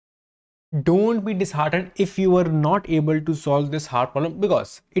Don't be disheartened if you are not able to solve this hard problem,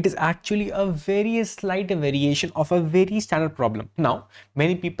 because it is actually a very slight variation of a very standard problem. Now,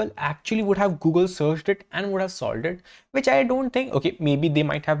 many people actually would have Google searched it and would have solved it, which I don't think. Okay, maybe they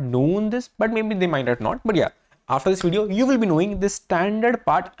might have known this, but maybe they might have not. But yeah, after this video, you will be knowing the standard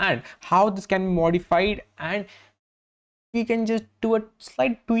part and how this can be modified, and we can just do a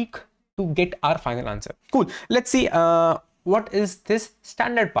slight tweak to get our final answer. Cool. Let's see. What is this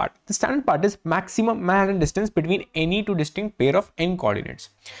standard part? The standard part is maximum Manhattan distance between any two distinct pair of n coordinates.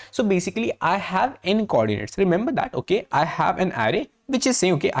 So basically, I have n coordinates. Remember that, okay? I have an array which is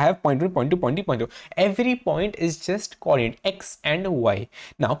saying, okay, I have point 1, point 2, point 3, point 2. Every point is just coordinate x and y.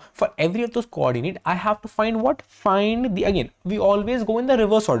 Now, for every of those coordinate, I have to find what? Find the, again, we always go in the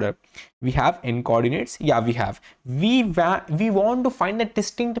reverse order. We have n coordinates. Yeah, we have. We want to find the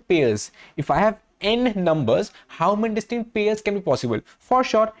distinct pairs. If I have n numbers, how many distinct pairs can be possible? For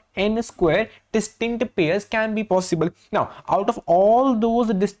sure, n square distinct pairs can be possible. Now, out of all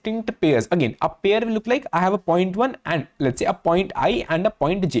those distinct pairs, again, a pair will look like I have a point 1 and let's say a point I and a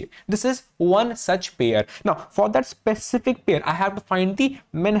point j. This is one such pair. Now, for that specific pair, I have to find the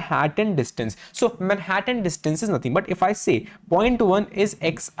Manhattan distance. So, Manhattan distance is nothing but if I say point 1 is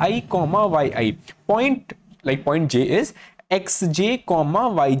xi comma yi, point j is xj comma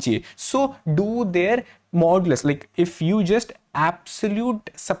yj. So do their modulus, like if you just absolute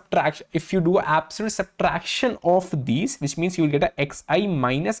subtraction, if you do absolute subtraction of these, which means you will get a xi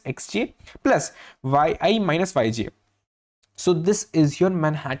minus xj plus yi minus yj. So this is your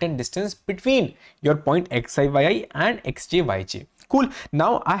Manhattan distance between your point xi yi and xj yj. Cool.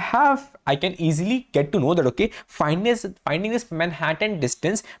 Now I can easily get to know that, okay, finding this Manhattan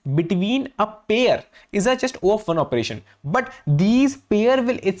distance between a pair is a just O of 1 operation, but these pair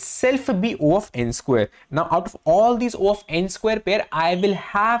will itself be O of n square. Now out of all these O of n square pair, I will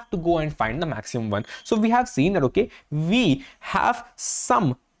have to go and find the maximum one. So we have seen that, okay, we have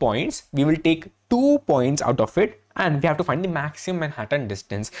some points, we will take 2 points out of it, and we have to find the maximum Manhattan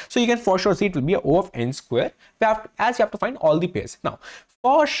distance. So you can for sure see it will be a O of n square, as you have to find all the pairs. Now,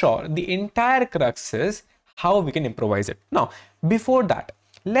 for sure, the entire crux is how we can improvise it. Now, before that,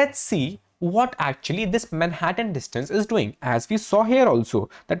 let's see what actually this Manhattan distance is doing. As we saw here also,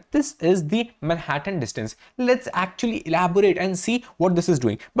 that this is the Manhattan distance. Let's actually elaborate and see what this is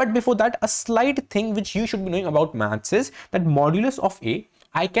doing. But before that, a slight thing which you should be knowing about maths is that modulus of A,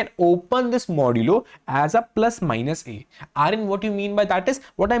 I can open this modulo as a plus minus a. Aryan, what you mean by that is?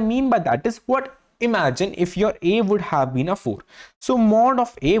 What I mean by that is, what, imagine if your a would have been a 4. So mod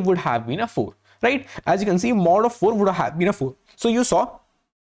of a would have been a 4, right? As you can see, mod of 4 would have been a 4. So you saw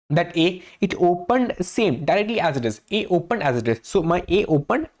that a, it opened same directly as it is. A opened as it is. So my a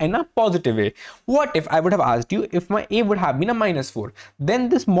opened in a positive way. What if I would have asked you if my a would have been a minus 4? Then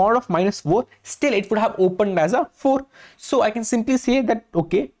this mod of minus 4, still it would have opened as a 4. So I can simply say that,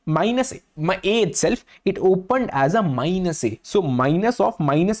 okay, minus a, my a itself, it opened as a minus a. So minus of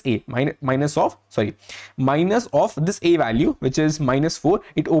minus a, minus of this a value, which is minus 4,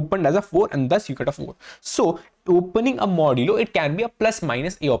 it opened as a 4, and thus you get a 4. So opening a modulo, it can be a plus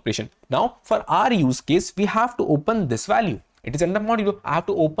minus a operation. Now for our use case, we have to open this value. It is under modulo. I have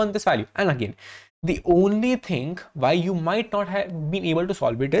to open this value. And again, the only thing why you might not have been able to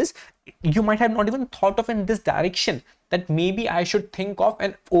solve it is you might have not even thought of in this direction, that maybe I should think of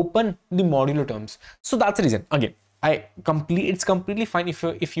and open the modulo terms. So that's the reason. Again, it's completely fine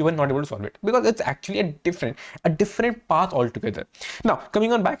if you were not able to solve it, because it's actually a different path altogether. Now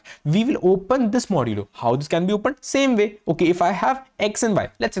coming on back, we will open this modulo. How this can be opened? Same way. Okay, if I have x and y,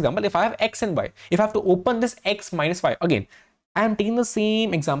 let's example, if I have x and y, if I have to open this x minus y, again, I am taking the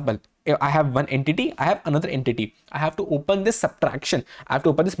same example. I have one entity, I have another entity. I have to open this subtraction. I have to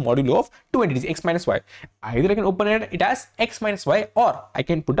open this modulo of two entities, x minus y. Either I can open it as x minus y, or I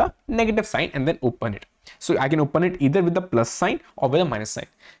can put a negative sign and then open it. So I can open it either with the plus sign or with a minus sign.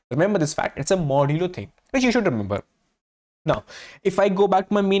 Remember this fact, it's a modulo thing, which you should remember. Now, if I go back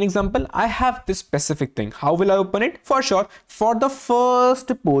to my main example, I have this specific thing. How will I open it? For sure, for the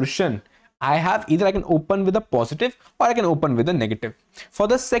first portion, I have either I can open with a positive or I can open with a negative. For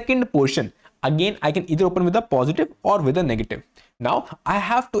the second portion, again, I can either open with a positive or with a negative. Now, I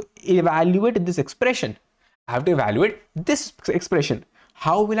have to evaluate this expression. I have to evaluate this expression.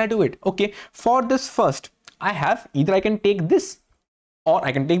 How will I do it? Okay, for this first, I have either I can take this or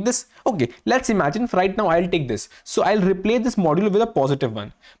I can take this. Okay, let's imagine right now I'll take this. So I'll replace this modulo with a positive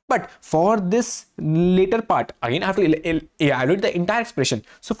one. But for this later part, again, I have to evaluate the entire expression.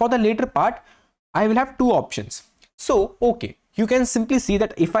 So for the later part, I will have two options. So, okay, you can simply see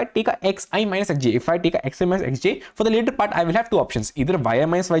that if I take a xi minus xj, if I take a xi minus xj, for the later part, I will have two options, either yi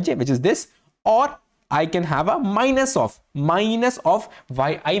minus yj, which is this, or I can have a minus of yi minus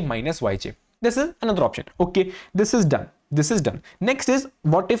yj. This is another option. Okay, this is done. This is done. Next is,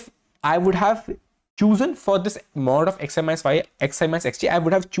 what if I would have chosen for this mod of xi minus xj, I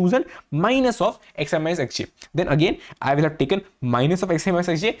would have chosen minus of xi minus xj. Then again, I will have taken minus of xi minus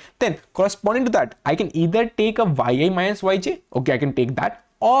xj. Then corresponding to that, I can either take a yi minus yj. Okay, I can take that,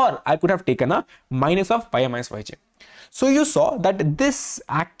 or I could have taken a minus of yi minus yj. So you saw that this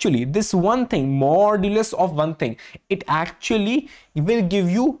one thing, modulus of one thing, it actually will give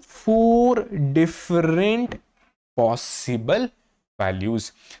you 4 different possible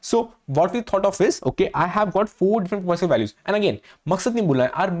values. So what we thought of is, okay, I have got 4 different possible values. And again, maqsad nahi bhulna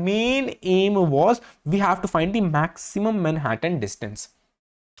hai, our main aim was we have to find the maximum Manhattan distance.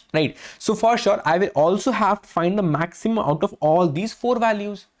 Right. So for sure, I will also have to find the maximum out of all these 4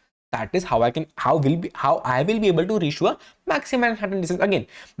 values. That is how I will be able to reach a maximum Manhattan distance. Again,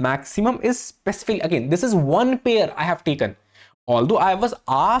 maximum is specific. Again, this is one pair I have taken. Although I was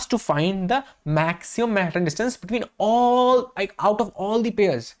asked to find the maximum Manhattan distance between all, like out of all the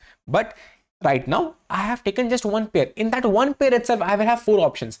pairs. But right now, I have taken just one pair. In that one pair itself, I will have 4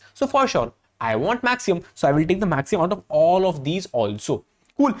 options. So for sure, I want maximum. So I will take the maximum out of all of these also.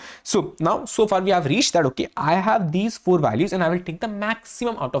 Cool. So now, so far we have reached that, okay, I have these 4 values and I will take the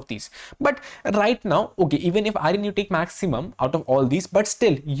maximum out of these. But right now, okay, even if Aryan, you take maximum out of all these, but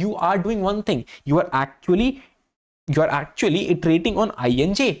still you are doing one thing. You are actually iterating on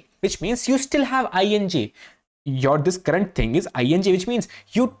ij, which means you still have ij. This current thing is ing, which means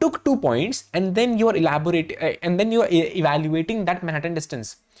you took 2 points and then you are evaluating that Manhattan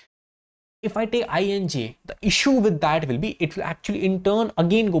distance. If I take ing, the issue with that will be, it will actually in turn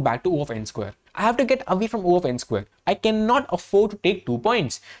again go back to O of n square. I have to get away from O of n square. I cannot afford to take 2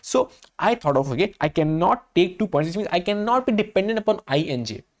 points. So I thought of, okay, I cannot take 2 points, which means I cannot be dependent upon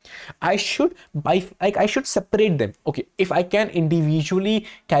ing. I should separate them. Okay, if I can individually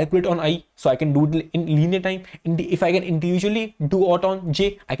calculate on I, so I can do it in linear time. If I can individually do it on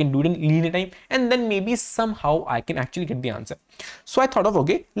j, I can do it in linear time, and then maybe somehow I can actually get the answer. So I thought of,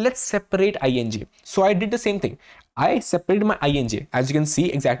 okay, let's separate ing. So I did the same thing. I separated my ing. As you can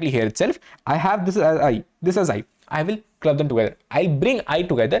see exactly here itself, I have this as I, this as I. I will club them together. I'll bring I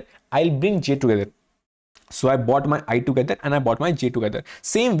together. I'll bring j together. So I bought my I together and I bought my j together.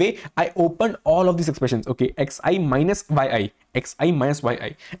 Same way, I opened all of these expressions. Okay, xi minus yi, xi minus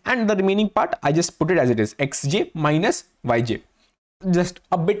yi, and the remaining part I just put it as it is, xj minus yj. Just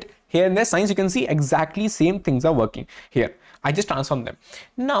a bit here and there signs, you can see exactly same things are working here. I just transform them.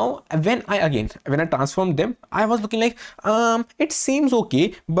 Now when I transform them, I was looking like it seems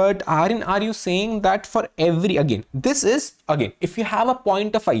okay, but Aryan, are you saying that for every, again, this is, again, if you have a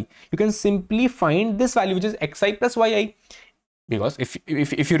point of I, you can simply find this value, which is xi plus yi, because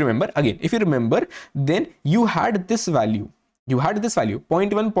if you remember, again, if you remember, then you had this value, 0.1,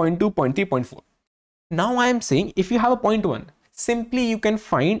 0.2, 0.3, 0.4. Now I am saying, if you have a 0.1, simply you can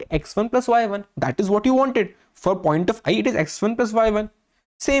find x1 plus y1. That is what you wanted. For point of I, it is x1 plus y1.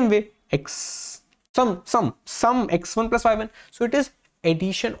 Same way, some x1 plus y1. So it is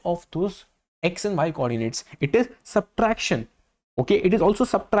addition of those x and y coordinates. It is subtraction. Okay, it is also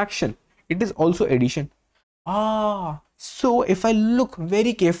subtraction. It is also addition. So if I look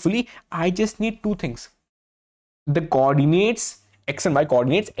very carefully, I just need 2 things. The coordinates, x and y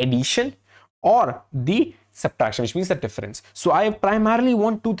coordinates, addition, or the subtraction, which means the difference. So I primarily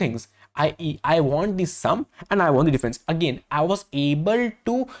want 2 things. I want the sum and I want the difference. Again, I was able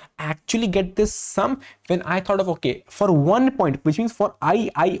to actually get this sum when I thought of, okay, for 1 point, which means for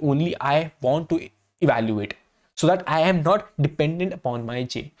I only, I want to evaluate, so that I am not dependent upon my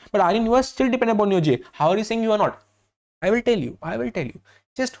j. But Aryan, you are still dependent upon your j. How are you saying you are not? I will tell you.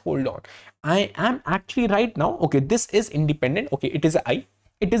 Just hold on. I am actually right now, okay, this is independent. Okay, it is a I,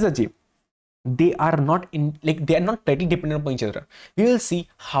 it is a j. They are not directly dependent upon each other. We will see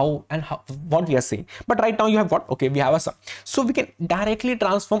how what we are saying. But right now you have what? Okay, we have a sum. So we can directly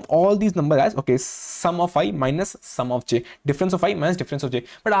transform all these numbers as, okay, sum of I minus sum of j, difference of I minus difference of j.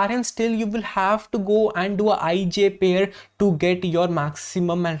 But Aryan, still you will have to go and do a ij pair to get your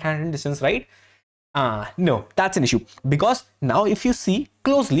maximum Manhattan distance, right? No, that's an issue, because now if you see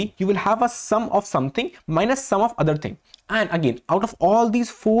closely, you will have a sum of something minus sum of other thing. And again, out of all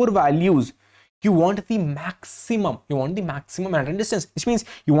these 4 values, you want the maximum. You want the maximum Manhattan distance, which means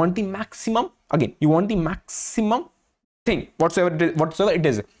you want the maximum. Again, you want the maximum thing, whatsoever it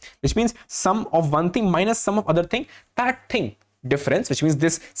is, which means sum of one thing minus sum of other thing. That thing difference, which means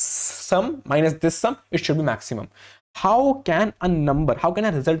this sum minus this sum, it should be maximum. How can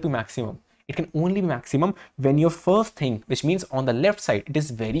a result be maximum? It can only be maximum when your first thing, which means on the left side, it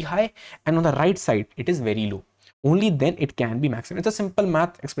is very high and on the right side, it is very low. Only then it can be maximum. It's a simple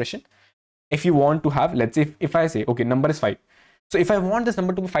math expression. If you want to have, let's say, if I say, okay, number is 5. So if I want this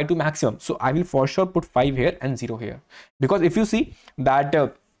number to be 5 to maximum, so I will for sure put 5 here and 0 here. Because if you see that,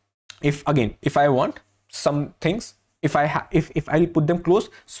 if I want some things, if I put them close,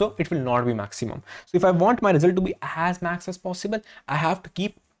 so it will not be maximum. So if I want my result to be as max as possible, I have to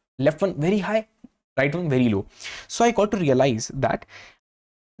keep left one very high, right one very low. So I got to realize that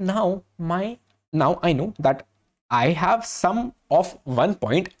now I know that I have sum of one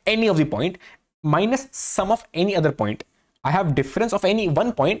point, any of the point, minus sum of any other point. I have difference of any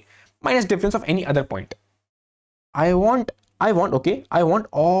one point minus difference of any other point. I want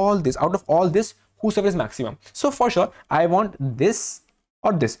all this, out of all this, whosoever is maximum. So for sure, I want this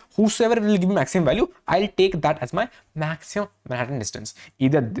or this. Whosoever will give me maximum value, I'll take that as my maximum Manhattan distance.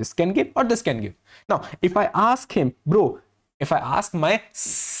 Either this can give or this can give. Now, if I ask him, if I ask my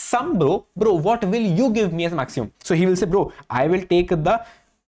sum, bro, what will you give me as maximum? So he will say, bro, I'll take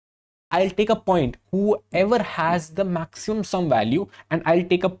a point whoever has the maximum sum value, and I'll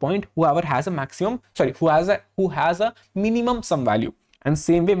take a point whoever has a maximum, who has a minimum sum value. And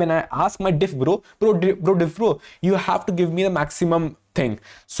same way, when I ask my diff, bro, you have to give me the maximum thing.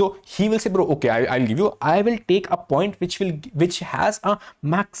 So he will say, bro, okay, I'll give you. I will take a point which has a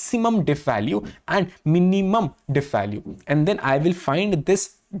maximum diff value and minimum diff value, and then I will find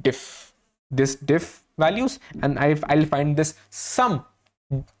this diff values, and I'll find this sum.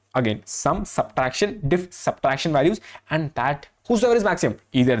 Again, sum, subtraction, diff, subtraction values, and that whosoever is maximum,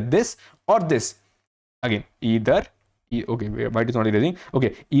 either this or this. Again, okay, why it is not erasing?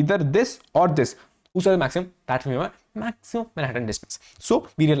 Okay, either this or this, whosoever maximum, that will be my maximum Manhattan distance. So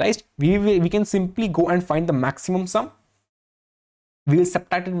we realized we can simply go and find the maximum sum. We will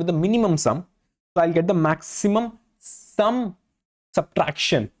subtract it with the minimum sum. So I'll get the maximum sum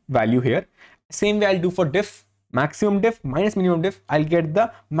subtraction value here. Same way I'll do for diff. Maximum diff minus minimum diff, I'll get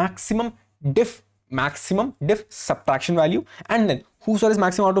the maximum diff subtraction value, and then whosoever is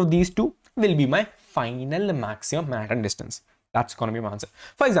maximum out of these two will be my final maximum Manhattan distance. That's going to be my answer.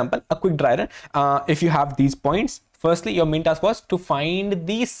 For example, a quick dry run. If you have these points, firstly, your main task was to find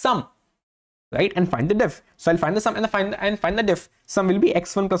the sum, right, and find the diff. So I'll find the sum and find the diff. Sum will be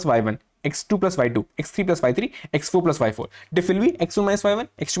x1 plus y1, x2 plus y2, x3 plus y3, x4 plus y4. Diff will be x1 minus y1,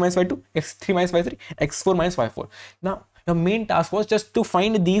 x2 minus y2, x3 minus y3, x4 minus y4. Now, your main task was just to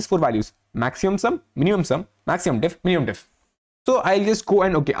find these four values: maximum sum, maximum diff, minimum diff. So I'll just go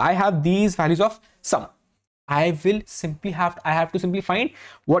and, okay, I have these values of sum. I have to simply find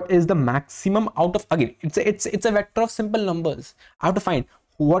what is the maximum out of, again, it's a vector of simple numbers. I have to find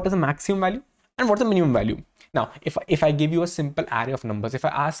what is the maximum value and what's the minimum value. Now, if I give you a simple array of numbers, if I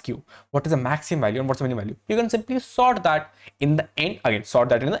ask you what is the maximum value and what's the minimum value, you can simply sort that in the end. Again, sort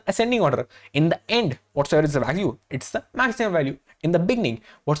that in the ascending order. In the end, whatsoever is the value, it's the maximum value. In the beginning,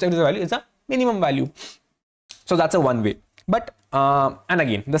 whatsoever is the value is the minimum value. So that's a one way. But and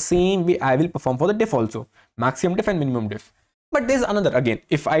again, the same way I will perform for the diff also, maximum diff and minimum diff. But there's another, again,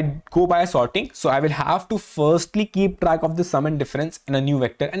 if I go by sorting, so I will have to firstly keep track of the sum and difference in a new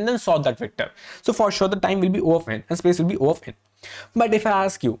vector and then sort that vector. So for sure, the time will be O of n and space will be O of n. But if I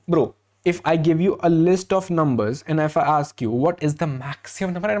ask you, bro, if I give you a list of numbers and if I ask you what is the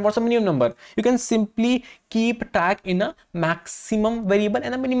maximum number and what's the minimum number, you can simply keep track in a maximum variable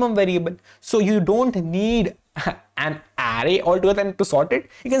and a minimum variable. So you don't need an array altogether and to sort it.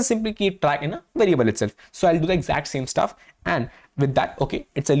 You can simply keep track in a variable itself. So I'll do the exact same stuff, and with that, okay,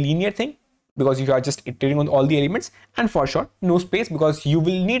 it's a linear thing because you are just iterating on all the elements, and for sure no space because you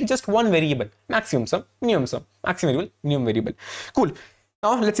will need just one variable: maximum sum, maximum variable, minimum variable. Cool.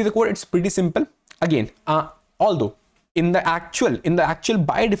 Now let's see the code. It's pretty simple. Again, although in the actual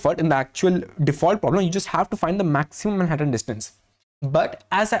by default, in the actual default problem, you just have to find the maximum Manhattan distance. But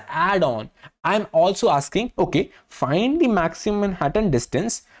as an add-on, I'm also asking, okay, find the maximum Manhattan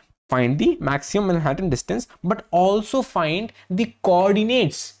distance, but also find the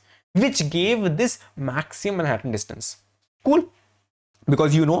coordinates which gave this maximum Manhattan distance. Cool.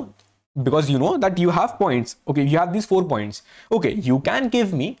 Because you know that you have points. Okay, you have these 4 points. Okay, you can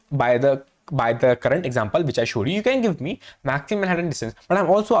give me by the current example which I showed you, you can give me maximum Manhattan distance. But I'm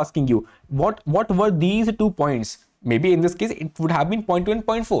also asking you, what were these 2 points? Maybe in this case, it would have been 0.2 and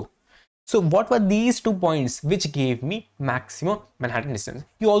 0.4. So what were these 2 points which gave me maximum Manhattan distance?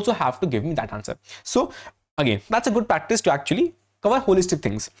 You also have to give me that answer. So again, that's a good practice to actually cover holistic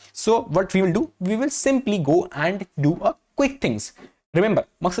things. So what we will do, we will simply go and do a quick things. Remember,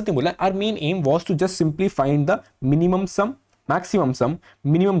 मकसद नहीं बोला, our main aim was to just simply find the minimum sum,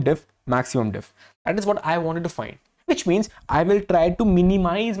 minimum diff, maximum diff. That is what I wanted to find, which means I will try to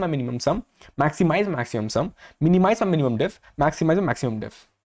minimize my minimum sum, maximize my maximum sum, minimize my minimum diff, maximize my maximum diff.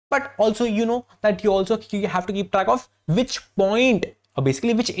 But also, you know that you have to keep track of which point, or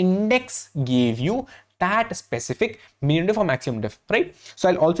basically which index gave you that specific minimum diff or maximum diff, right? So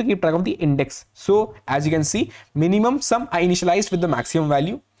I'll also keep track of the index. So as you can see, minimum sum I initialized with the maximum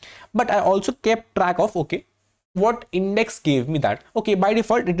value, but I also kept track of, okay, what index gave me that. Okay, by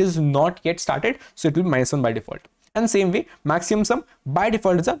default it is not yet started, so it will be -1 by default. And same way, maximum sum by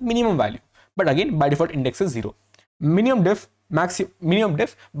default is a minimum value, but again by default index is 0. Minimum diff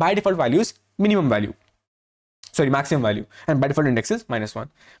by default value is maximum value, and by default index is -1.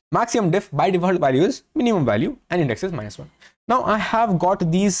 Maximum diff by default value is minimum value and index is -1. Now I have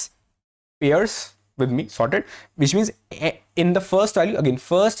got these pairs with me sorted, which means in the first value, again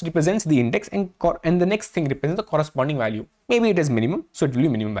first represents the index and the next thing represents the corresponding value. Maybe it is minimum, so it will be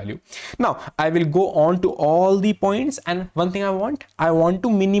minimum value. Now I will go on to all the points, and one thing I want to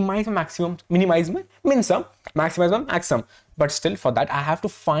minimize my maximum, minimize my min sum, maximize my max sum. But still, for that I have to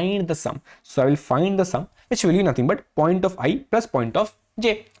find the sum. So I will find the sum, which will be nothing but point of I plus point of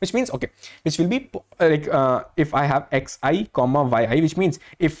j, which means, okay, which will be like if I have xi comma yi, which means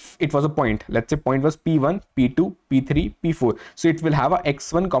if it was a point, let's say point was p1, p2, p3, p4, so it will have a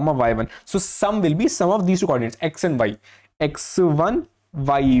x1 comma y1. So sum will be sum of these two coordinates, x and y, x1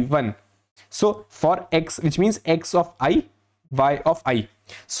 y1. So for x, which means x of I, y of I.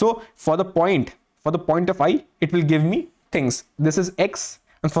 So for the point of I, it will give me things. This is x,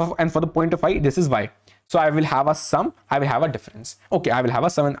 and for the point of I, this is y. So I will have a sum, I will have a difference. Okay, I will have a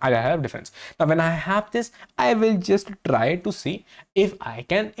sum and I will have a difference. Now when I have this, I will just try to see if I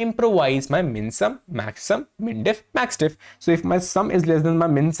can improvise my min sum, max sum, min diff, max diff. So if my sum is less than my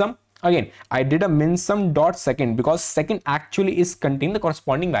min sum, again I did a min sum dot second, because second actually is containing the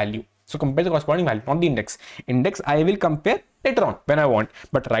corresponding value. So compare the corresponding value, not the index. Index I will compare later on when I want,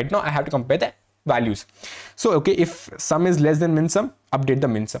 but right now I have to compare the values. So okay, if sum is less than min sum, update the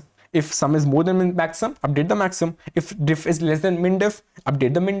min sum. If sum is more than max sum, update the max sum. If diff is less than min diff,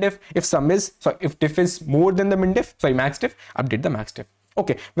 update the min diff. If diff is more than the min diff, max diff, update the max diff.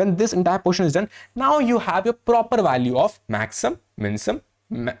 Okay, when this entire portion is done, now you have your proper value of max sum, min sum,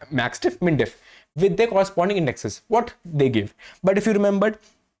 max diff, min diff with their corresponding indexes, what they give. But if you remembered,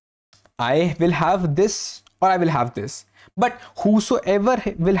 I will have this or I will have this, but whosoever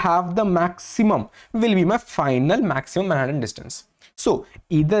will have the maximum will be my final maximum Manhattan distance. So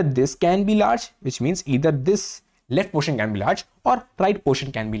either this can be large, which means either this left portion can be large or right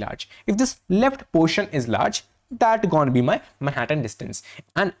portion can be large. If this left portion is large, that's gonna be my Manhattan distance.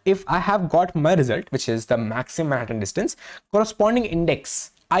 And if I have got my result, which is the maximum Manhattan distance, corresponding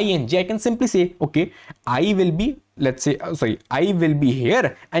index I and j, I can simply say, okay, I will be, let's say, I will be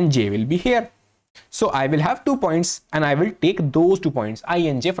here and j will be here. So I will have 2 points and I will take those 2 points, I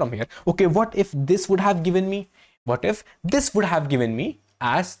and j, from here. Okay, what if this would have given me? What if this would have given me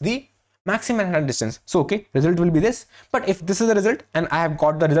as the maximum Manhattan distance? So okay, result will be this. But if this is the result and I have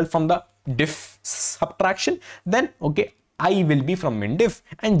got the result from the diff subtraction, then okay, I will be from min diff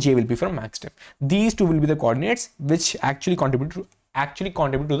and j will be from max diff. These two will be the coordinates which actually contribute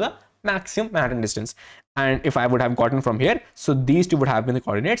to the maximum Manhattan distance. And if I would have gotten from here, so these two would have been the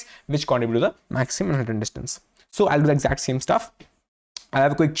coordinates which contribute to the maximum Manhattan distance. So I'll do the exact same stuff. I'll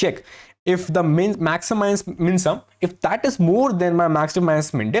have a quick check. If the maximum minus min sum, if that is more than my max diff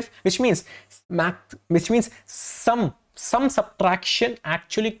minus min diff, which means some subtraction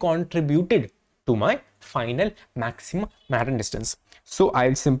actually contributed to my final maximum Manhattan distance. So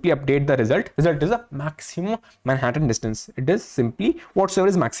I'll simply update the result. Result is a maximum Manhattan distance. It is simply whatsoever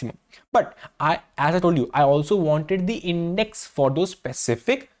is maximum. But as I told you, I also wanted the index for those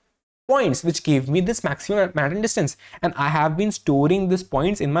specific points which gave me this maximum Manhattan distance, and I have been storing these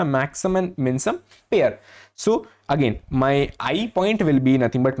points in my maximum and min sum pair. So again, my I point will be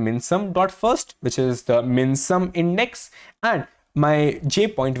nothing but min sum dot first, which is the min sum index, and my j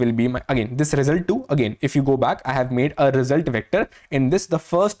point will be my, again, this result 2. Again, if you go back, I have made a result vector. In this, the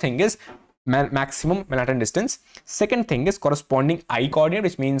first thing is maximum Manhattan distance. Second thing is corresponding I coordinate,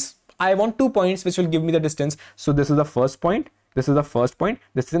 which means I want 2 points which will give me the distance. So this is the first point, this is the first point,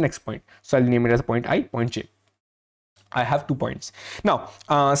 this is the next point. So I'll name it as point I, point j. I have 2 points. Now,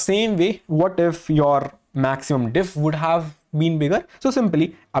 same way, what if your maximum diff would have been bigger? So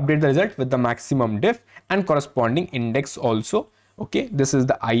simply update the result with the maximum diff and corresponding index also. Okay, this is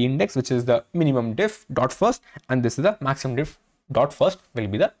the I index, which is the minimum diff dot first, and this is the maximum diff dot first will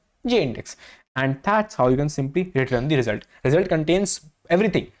be the j index. And that's how you can simply return the result. Result contains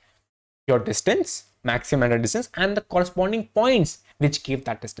everything: your distance, maximum and distance, and the corresponding points which give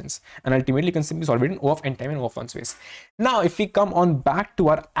that distance. And ultimately you can simply solve it in O of n time and O of 1 space. Now if we come on back to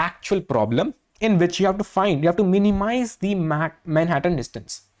our actual problem, in which you have to minimize the Manhattan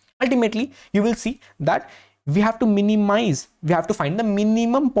distance. Ultimately you will see that we have to find the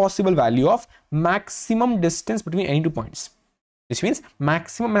minimum possible value of maximum distance between any two points, which means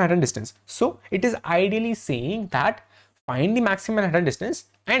maximum Manhattan distance. So it is ideally saying that find the maximum Manhattan distance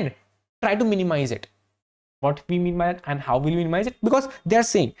and try to minimize it. What we mean by that and how will we minimize it? Because they are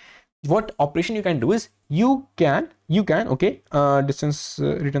saying what operation you can do is you can okay, distance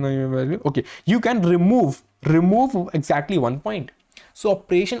return value, okay, you can remove exactly 1 point. So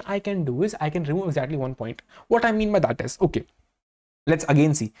operation I can do is I can remove exactly 1 point. What I mean by that is, okay, let's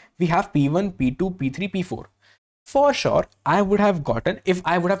again see. We have P1, P2, P3, P4. For sure, I would have gotten, if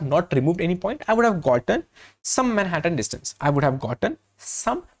I would have not removed any point, I would have gotten some Manhattan distance.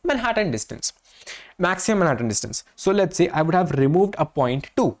 Maximum Manhattan distance. So let's say I would have removed a point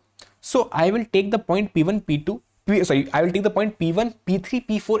 2. So I will take the point P1, P2, I will take the point P1, P3,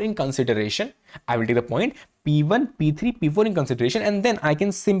 P4 in consideration. And then I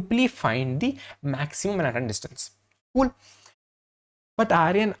can simply find the maximum Manhattan distance. Cool. But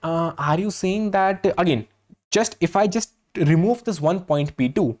Aryan, are you saying that again, if I just remove this 1 point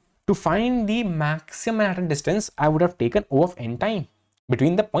P2 to find the maximum Manhattan distance, I would have taken O of n time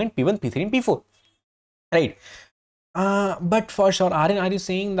between the point P1, P3 and P4, right? But for sure, Aryan, are you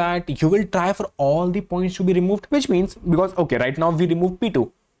saying that you will try for all the points to be removed? Which means, because okay, right now we remove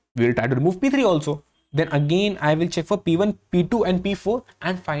P2, we will try to remove P3 also. Then again, I will check for P1, P2 and P4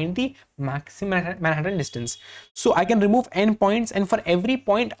 and find the maximum Manhattan distance. So I can remove n points, and for every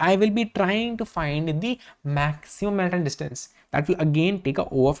point, I will be trying to find the maximum Manhattan distance. That will again take a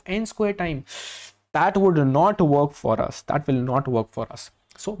O of n square time. That would not work for us. That will not work for us.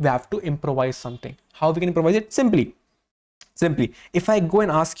 So we have to improvise something. How we can improvise it? Simply, if I go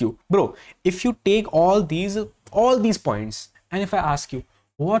and ask you, bro, if you take all these points, and if I ask you,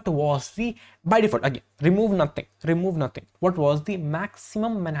 what was the, by default, again, remove nothing, what was the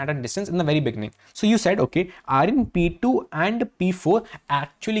maximum Manhattan distance in the very beginning? So you said, okay, Aryan, P2 and P4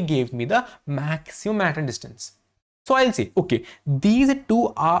 actually gave me the maximum Manhattan distance. So I'll say, okay, these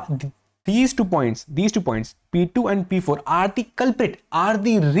two points, P2 and P4 are the culprit, are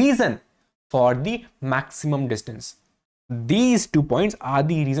the reason for the maximum distance. These 2 points are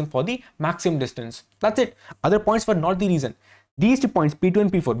the reason for the maximum distance. That's it. Other points were not the reason. These 2 points, P2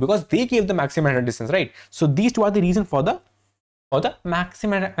 and P4, because they gave the maximum Manhattan distance, right? So these 2 are the reason for the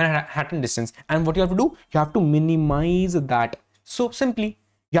maximum Manhattan distance. And what you have to do, you have to minimize that. So simply,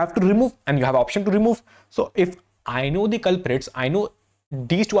 you have to remove, and you have option to remove. So if I know the culprits, I know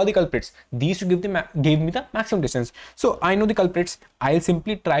these 2 are the culprits. These 2 gave me the maximum distance. So I know the culprits. I'll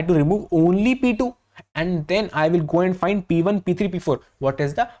simply try to remove only P2. And then I will go and find P1, P3, P4. What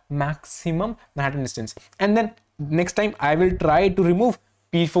is the maximum Manhattan distance? And then next time I will try to remove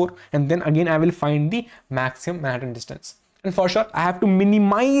P4, and then again I will find the maximum Manhattan distance. And for sure, I have to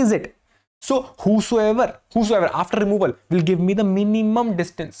minimize it. So whosoever after removal will give me the minimum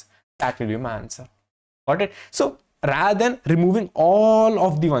distance, that will be my answer. Got it? So rather than removing all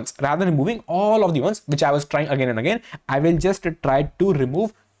of the ones, which I was trying again and again, I will just try to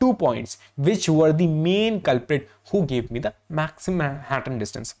remove 2 points which were the main culprit who gave me the maximum Manhattan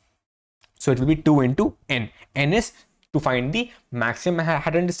distance. So it will be 2 into n. N is to find the maximum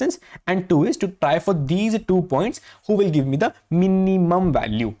Manhattan distance, and 2 is to try for these 2 points who will give me the minimum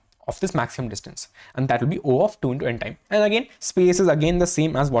value of this maximum distance, and that will be O of 2 into n time. And again, space is again the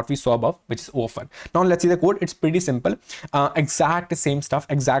same as what we saw above, which is O of 1. Now let's see the code. It's pretty simple. Exact same stuff.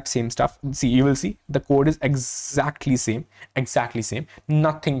 See, you will see the code is exactly same.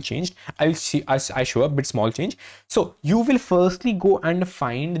 Nothing changed. I show a bit small change. So you will firstly go and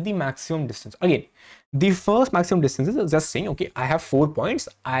find the maximum distance. Again, the first maximum distance is just saying, okay, I have 4 points.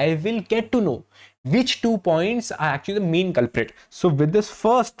 I will get to know which 2 points are actually the main culprit. So with this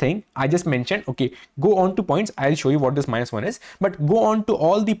first thing I just mentioned, okay, go on to points. I'll show you what this -1 is, but go on to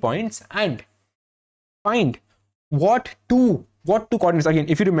all the points and find what two coordinates. Again,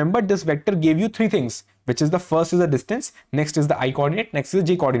 if you remember, this vector gave you 3 things, which is the first is the distance, next is the I coordinate, next is the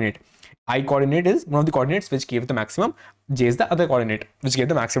J coordinate. I coordinate is one of the coordinates which gave the maximum, J is the other coordinate which gave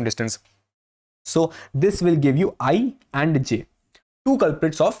the maximum distance. So this will give you I and J, 2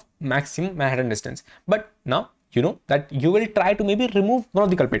 culprits of maximum Manhattan distance. But now you know that you will try to maybe remove one of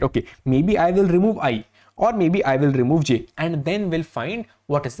the culprit. Okay, maybe I will remove I, or maybe I will remove J, and then we'll find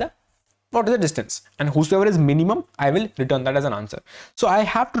what is the what is the distance, and whosoever is minimum, I will return that as an answer. So I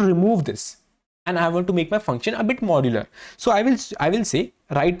have to remove this, and I want to make my function a bit modular. So I will say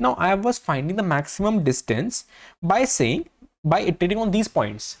right now I was finding the maximum distance by iterating on these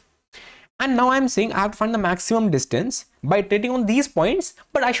points. And now I'm saying I have to find the maximum distance by iterating on these points,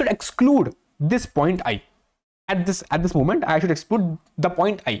 but I should exclude this point I. At this moment, I should exclude the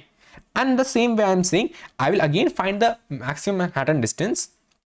point I. And the same way I'm saying, I will again find the maximum Manhattan distance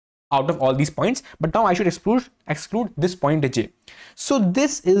out of all these points, but now I should exclude this point j. So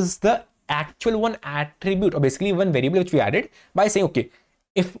this is the actual one attribute, or basically one variable which we added by saying, okay,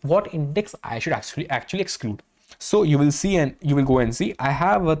 if what index I should actually exclude. So you will see, and you will go and see, I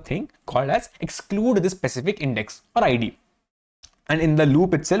have a thing called as exclude this specific index or ID. And in the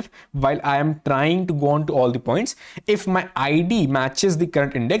loop itself, while I am trying to go on to all the points, if my ID matches the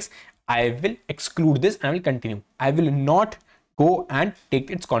current index, I will exclude this and I will continue. I will not go and take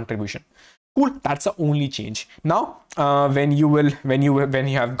its contribution. Cool, that's the only change. Now when you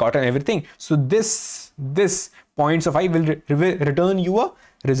have gotten everything, so this points of I will return you a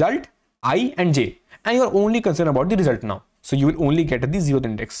result I and j, and you are only concerned about the result now. So you will only get the 0th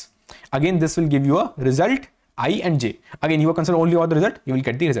index. Again, this will give you a result I and j. Again, you are concerned only about the result, you will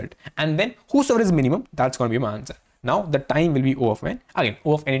get the result, and then whosoever is minimum, that's going to be my answer. Now the time will be O of n, again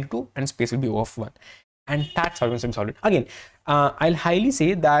O of n into 2, and space will be O of 1, and that's how you can solve it. Again, I'll highly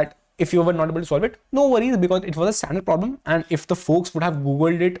say that if you were not able to solve it, no worries, because it was a standard problem, and if the folks would have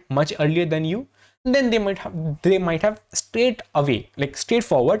googled it much earlier than you, then they might have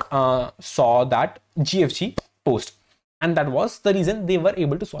straightforward saw that GFG post, and that was the reason they were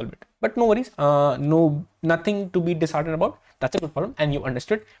able to solve it. But no worries, nothing to be disheartened about. That's a good problem, and you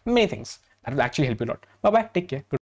understood many things. That will actually help you a lot. Bye bye, take care.